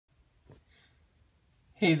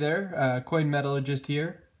Hey there, coinmetallurgist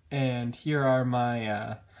here, and here are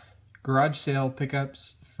my garage sale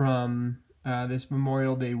pickups from this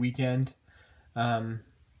Memorial Day weekend.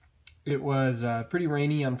 It was pretty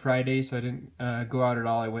rainy on Friday, so I didn't go out at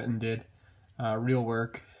all. I went and did real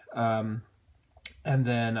work, and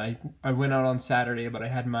then I went out on Saturday, but I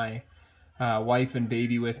had my wife and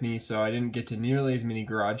baby with me, so I didn't get to nearly as many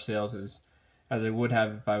garage sales as I would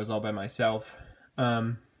have if I was all by myself.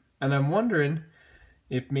 And I'm wondering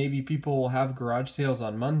if maybe people will have garage sales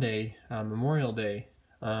on Monday, Memorial Day.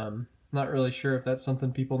 Not really sure if that's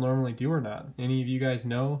something people normally do or not. Any of you guys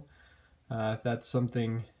know if that's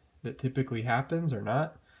something that typically happens or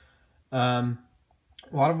not? A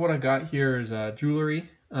lot of what I got here is jewelry.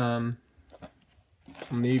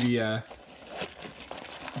 Maybe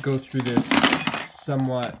go through this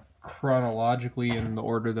somewhat chronologically in the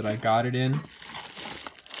order that I got it in.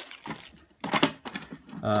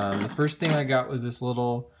 The first thing I got was this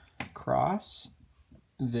little cross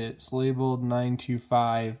that's labeled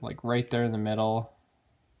 925, like right there in the middle.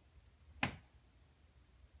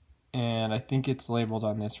 And I think it's labeled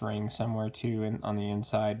on this ring somewhere too, on the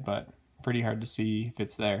inside, but pretty hard to see if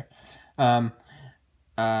it's there. I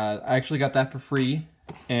actually got that for free.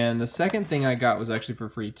 And the second thing I got was actually for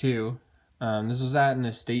free too. This was at an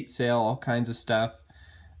estate sale, all kinds of stuff.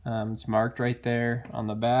 It's marked right there on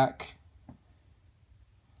the back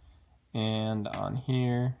and on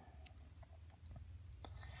here.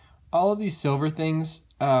 All of these silver things,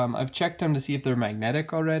 I've checked them to see if they're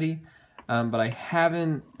magnetic already, but I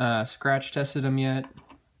haven't scratch tested them yet.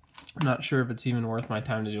 I'm not sure if it's even worth my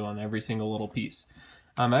time to do on every single little piece.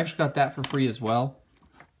 I actually got that for free as well.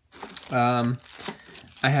 There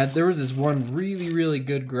was this one really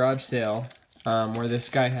good garage sale where this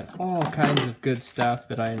guy had all kinds of good stuff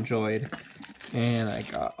that I enjoyed, and I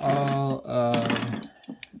got all of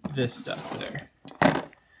this stuff there.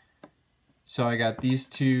 So I got these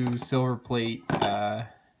two silver plate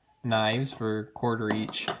knives for $1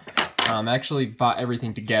 each. I actually bought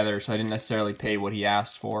everything together, so I didn't necessarily pay what he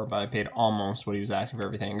asked for, but I paid almost what he was asking for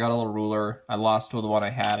everything. I got a little ruler. I lost the one I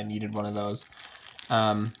had. I needed one of those.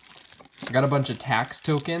 I got a bunch of tax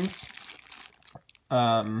tokens.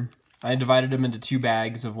 I divided them into 2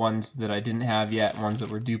 bags of ones that I didn't have yet, ones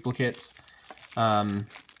that were duplicates.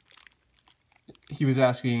 He was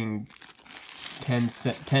asking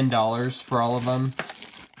 $10 for all of them,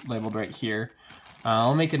 labeled right here.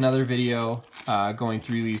 I'll make another video going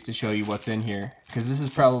through these to show you what's in here, because this is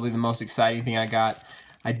probably the most exciting thing I got.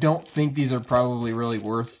 I don't think these are probably really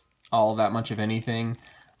worth all that much of anything,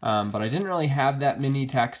 but I didn't really have that many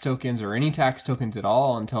tax tokens or any tax tokens at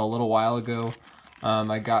all until a little while ago.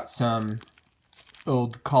 I got some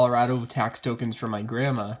old Colorado tax tokens from my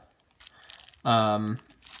grandma.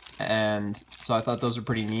 And so I thought those were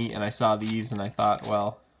pretty neat, and I saw these and I thought,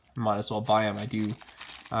 well, might as well buy them. I do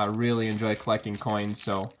really enjoy collecting coins,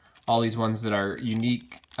 so all these ones that are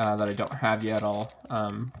unique that I don't have yet, I'll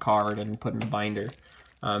card and put in a binder.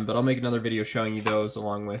 But I'll make another video showing you those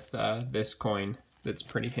along with this coin that's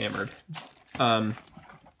pretty hammered. I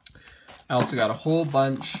also got a whole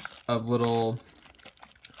bunch of little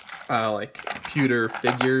like pewter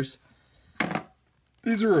figures.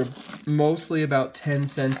 These are mostly about 10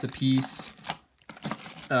 cents a piece.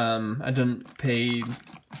 I didn't paid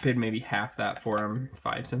maybe half that for them,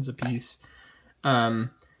 5 cents a piece. I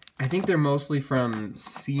think they're mostly from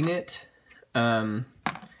CNET.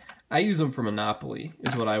 I use them for Monopoly,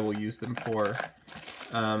 is what I will use them for.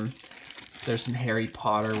 There's some Harry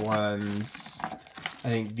Potter ones. I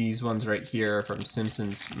think these ones right here are from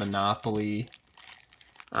Simpsons Monopoly.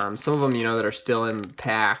 Some of them, you know, that are still in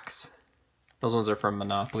packs. Those ones are from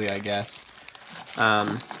Monopoly, I guess.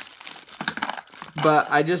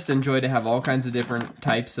 But I just enjoy to have all kinds of different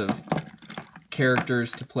types of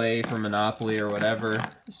characters to play for Monopoly or whatever.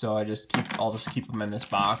 So I'll just keep them in this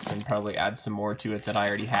box and probably add some more to it that I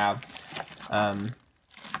already have.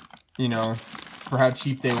 You know, for how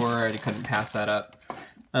cheap they were, I couldn't pass that up.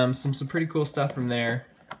 Some pretty cool stuff from there.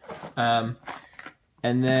 And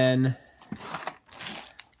then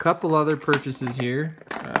a couple other purchases here.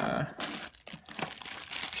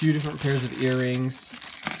 Few different pairs of earrings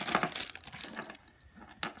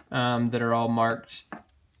that are all marked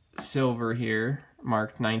silver here,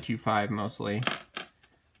 marked 925 mostly.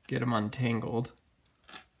 Get them untangled.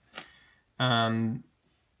 You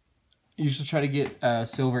should try to get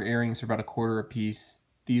silver earrings for about $1 a piece.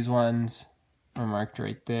 These ones are marked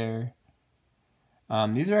right there.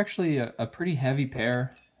 These are actually a pretty heavy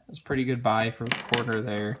pair. It's a pretty good buy for $1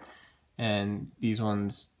 there. And these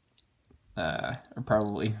ones are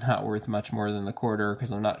probably not worth much more than the $1,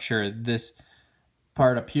 because I'm not sure this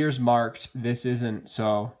part up here is marked. This isn't,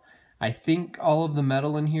 so I think all of the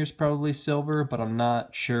metal in here is probably silver, but I'm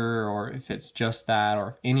not sure, or if it's just that, or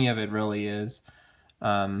if any of it really is.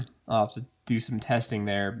 I'll have to do some testing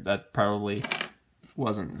there. That probably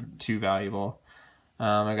wasn't too valuable.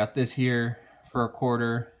 I got this here for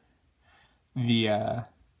 $1.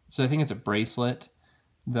 So I think it's a bracelet.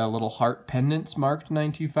 The little heart pendant's marked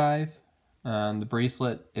 925. The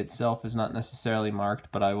bracelet itself is not necessarily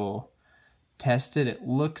marked, but I will test it. It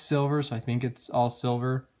looks silver, so I think it's all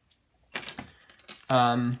silver.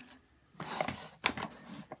 I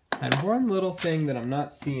had one little thing that I'm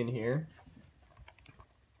not seeing here.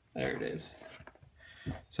 There it is.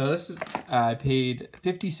 So this is, I paid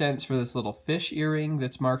 50 cents for this little fish earring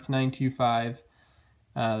that's marked 925.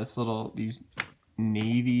 These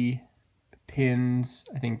navy pins,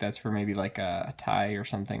 I think that's for maybe like a tie or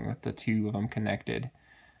something with the two of them connected.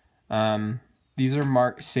 These are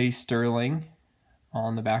marked, say sterling,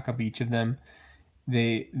 on the back of each of them.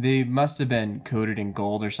 They must have been coated in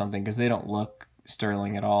gold or something, because they don't look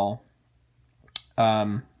sterling at all.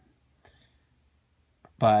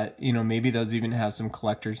 But, you know, maybe those even have some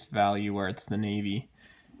collector's value where it's the navy.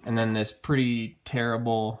 And then this pretty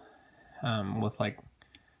terrible, with like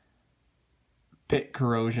bit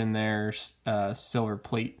corrosion there, silver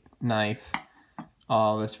plate knife.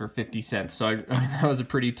 All this for 50 cents. So I mean, that was a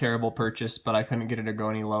pretty terrible purchase, but I couldn't get it to go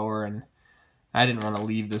any lower, and I didn't want to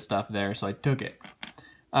leave the stuff there, so I took it.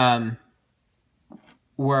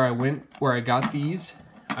 Where I got these,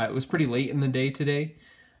 it was pretty late in the day today.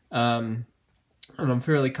 And I'm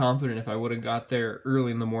fairly confident if I would have got there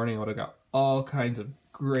early in the morning, I would have got all kinds of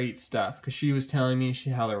great stuff. Because she was telling me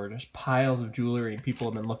how there were just piles of jewelry and people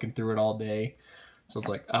have been looking through it all day. So it's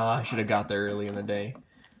like, I should have got there early in the day.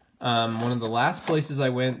 One of the last places I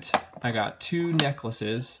went, I got 2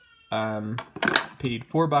 necklaces. Paid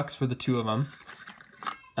 $4 for the 2 of them.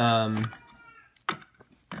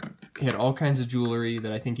 He had all kinds of jewelry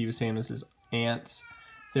that I think he was saying was his aunt's.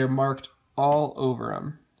 They're marked all over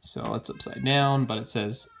them. So it's upside down, but it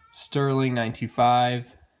says sterling 925.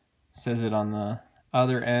 Says it on the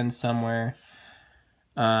other end somewhere.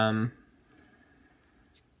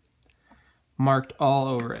 Marked all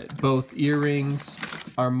over it. Both earrings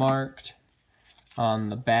are marked on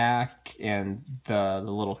the back, and the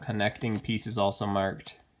little connecting piece is also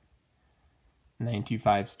marked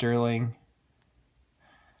 925 sterling.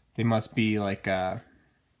 They must be like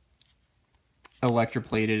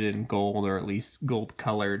electroplated in gold, or at least gold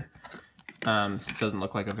colored. So it doesn't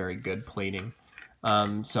look like a very good plating.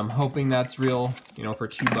 So I'm hoping that's real, you know, for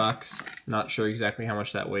 $2. Not sure exactly how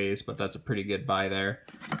much that weighs, but that's a pretty good buy there.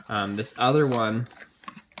 This other one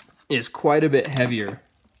is quite a bit heavier.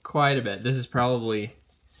 Quite a bit. This is probably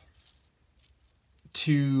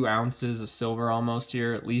 2 ounces of silver almost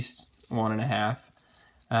here, at least 1.5.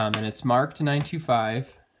 And it's marked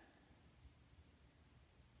 925.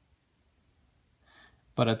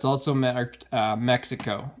 But it's also marked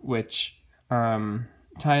Mexico, which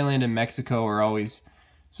Thailand and Mexico are always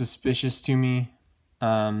suspicious to me. So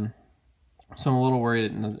I'm a little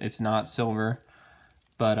worried it's not silver,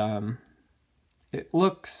 but it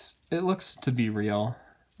looks to be real.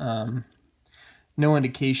 No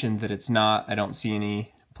indication that it's not. I don't see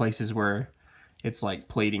any places where it's like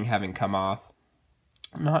plating having come off.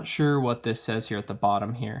 I'm not sure what this says here at the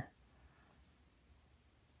bottom here.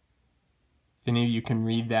 If any of you can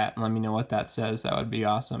read that and let me know what that says, that would be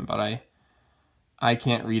awesome. But I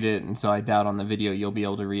can't read it, and so I doubt on the video you'll be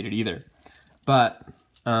able to read it either. But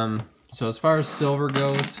so as far as silver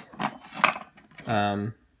goes,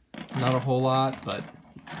 not a whole lot, but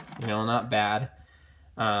you know, not bad.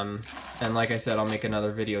 And like I said, I'll make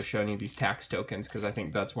another video showing you these tax tokens, because I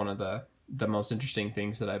think that's one of the most interesting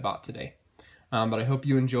things that I bought today. But I hope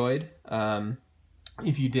you enjoyed.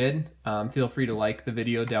 If you did, feel free to like the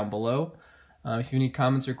video down below. If you have any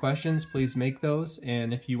comments or questions, please make those.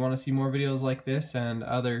 And if you want to see more videos like this and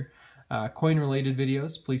other coin-related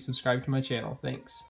videos, please subscribe to my channel. Thanks.